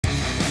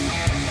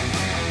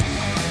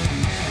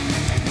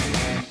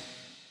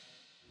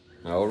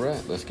All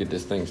right, let's get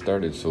this thing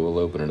started. So we'll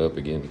open it up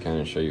again to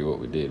kind of show you what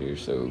we did here.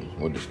 So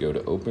we'll just go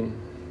to open.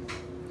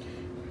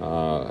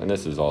 And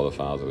this is all the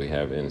files that we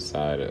have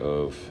inside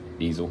of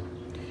Easel.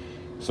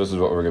 So this is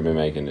what we're gonna be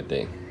making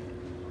today.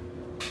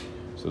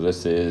 So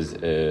this is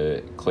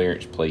a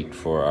clearance plate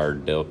for our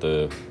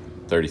Delta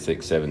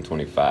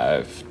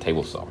 36725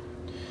 table saw.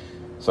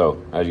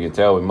 So as you can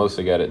tell, we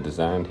mostly got it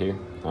designed here.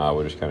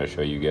 We'll just kind of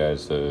show you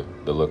guys the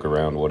look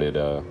around what it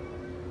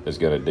is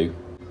gonna do.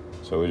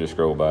 So we just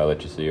scroll by,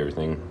 let you see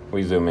everything.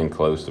 We zoom in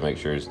close to make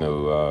sure there's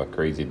no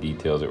crazy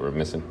details that we're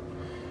missing.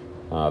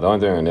 The only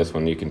thing on this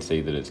one, you can see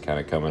that it's kind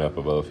of coming up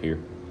above here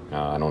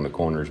and on the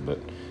corners, but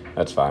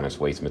that's fine. It's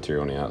waste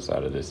material on the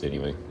outside of this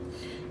anyway.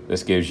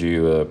 This gives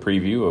you a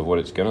preview of what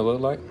it's gonna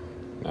look like.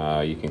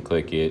 You can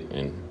click it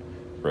and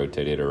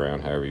rotate it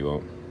around however you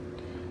want.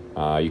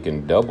 You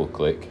can double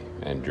click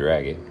and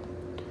drag it.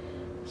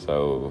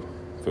 So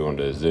if we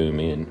wanted to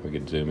zoom in, we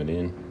could zoom it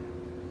in,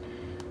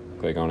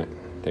 click on it,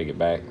 take it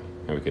back,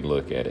 and we could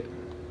look at it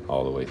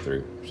all the way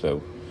through.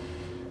 So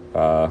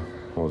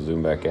we'll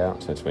zoom back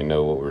out since we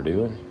know what we're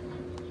doing.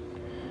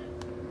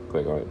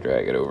 Click on it,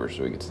 drag it over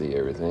so we can see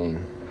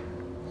everything.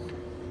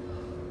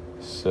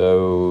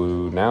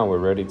 So now we're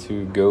ready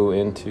to go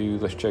into,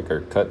 let's check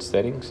our cut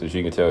settings. As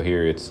you can tell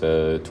here, it's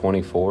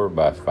 24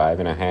 by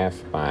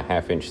 5.5 by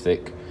 1/2 inch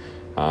thick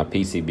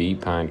PCB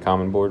pine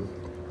common board.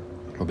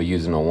 We'll be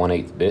using a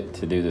 1/8 bit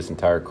to do this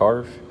entire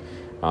carve.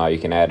 You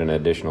can add an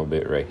additional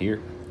bit right here.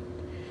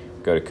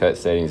 Go to cut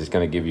settings, it's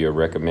going to give you a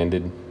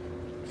recommended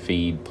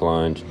feed,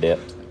 plunge,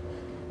 depth.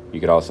 You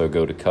could also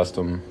go to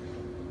custom.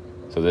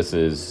 So this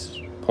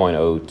is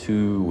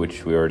 0.02,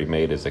 which we already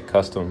made as a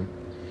custom.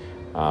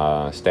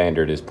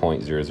 Standard is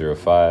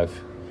 0.005,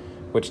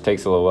 which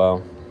takes a little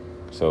while.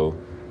 So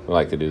we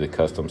like to do the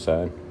custom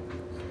side.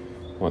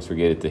 Once we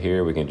get it to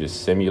here, we can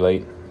just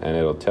simulate and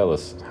it'll tell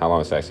us how long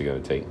it's actually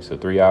going to take. So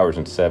 3 hours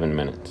and 7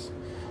 minutes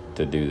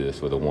to do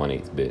this with a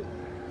 1/8 bit.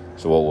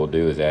 So what we'll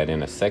do is add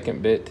in a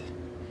second bit,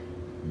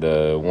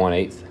 the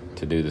 1/8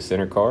 to do the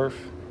center carve,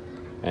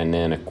 and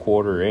then a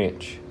 1/4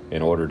 inch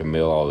in order to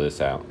mill all this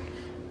out.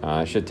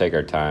 It should take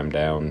our time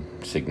down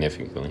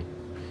significantly.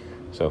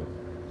 So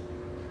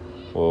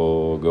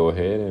we'll go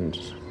ahead and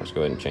let's go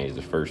ahead and change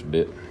the first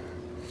bit.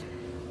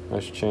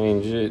 Let's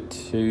change it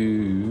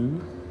to,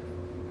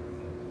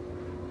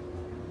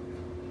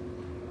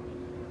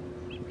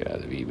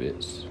 got the V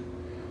bits.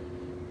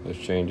 Let's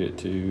change it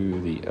to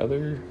the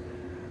other.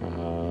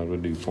 We'll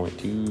do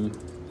 0.2250.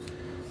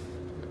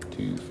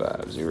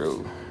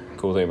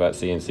 Cool thing about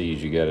CNC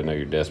is you got to know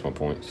your decimal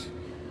points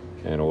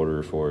in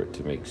order for it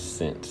to make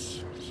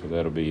sense. So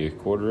that'll be a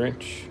 1/4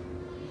 inch.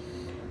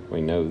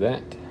 We know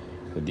that.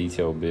 The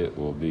detail bit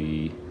will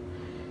be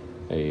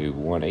a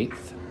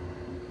 1/8.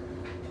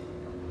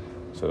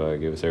 So that'll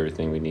give us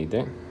everything we need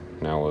there.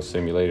 Now we'll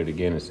simulate it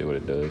again and see what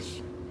it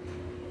does.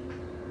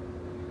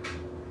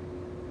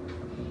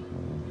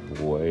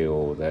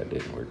 Well, that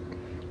didn't work.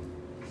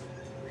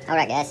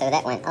 Alright guys, so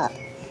that went up,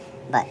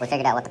 but we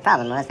figured out what the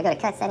problem was. If we go to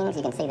cut settings,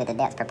 you can see that the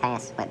depth per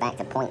pass went back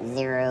to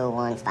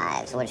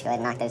 0.015. So we'll just go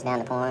ahead and knock those down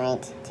to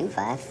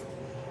 0.25.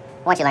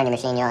 Once you learn your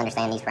machine, you'll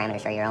understand these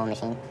parameters for your own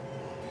machine.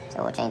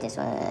 So we'll change this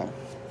one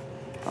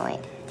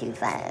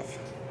 0.25.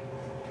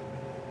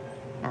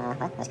 Well,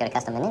 let's go to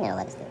custom and then it'll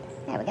let us do it.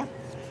 There we go.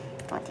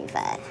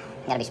 0.25.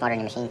 You gotta be smarter in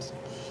your machines.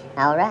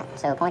 Alright,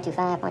 so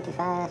 0.25, let's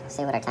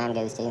see what our time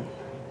goes to.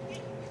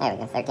 There we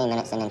go, 13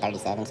 minutes and then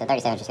 37. So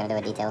 37 is just going to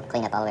do a detail,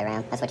 clean up all the way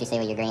around. That's what you see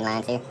with your green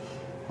lines here.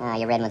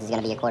 Your red ones is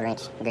going to be your 1/4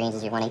 inch, greens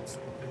is your 1/8.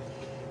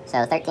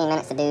 So 13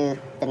 minutes to do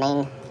the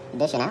main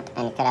addition out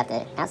and cut out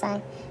the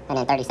outside. And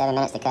then 37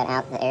 minutes to cut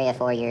out the area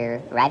for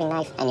your riving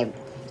knife and your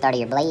start of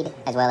your blade,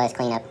 as well as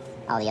clean up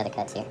all the other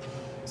cuts here.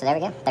 So there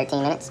we go,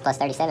 13 minutes plus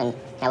 37.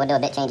 Now we'll do a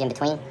bit change in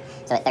between.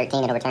 So at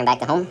 13 it'll return back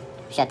to home.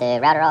 Shut the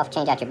router off,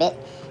 change out your bit,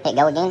 hit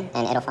go again,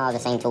 and it'll follow the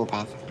same tool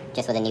path,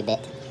 just with a new bit.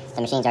 The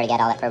machine's already got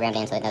all that programmed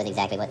in, so it knows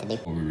exactly what to do.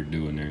 What we were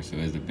doing there, so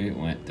as the bit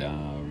went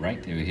right,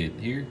 it would hit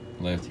here,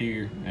 left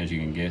here, as you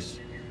can guess,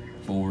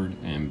 forward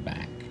and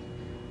back.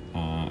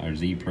 Our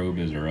Z probe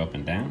is our up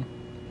and down,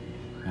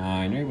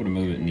 and you're able to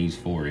move it in these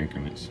 4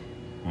 increments.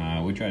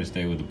 We try to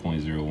stay with the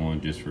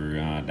 0.01 just for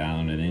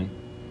dialing it in.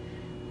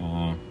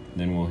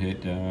 Then we'll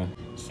hit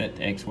set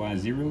to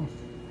XY0.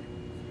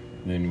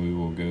 Then we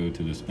will go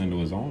to the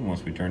spindle is on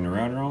once we turn the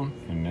router on,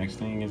 and next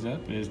thing is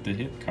up is to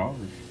hit carve.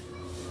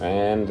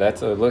 And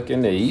that's a look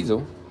into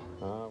Easel.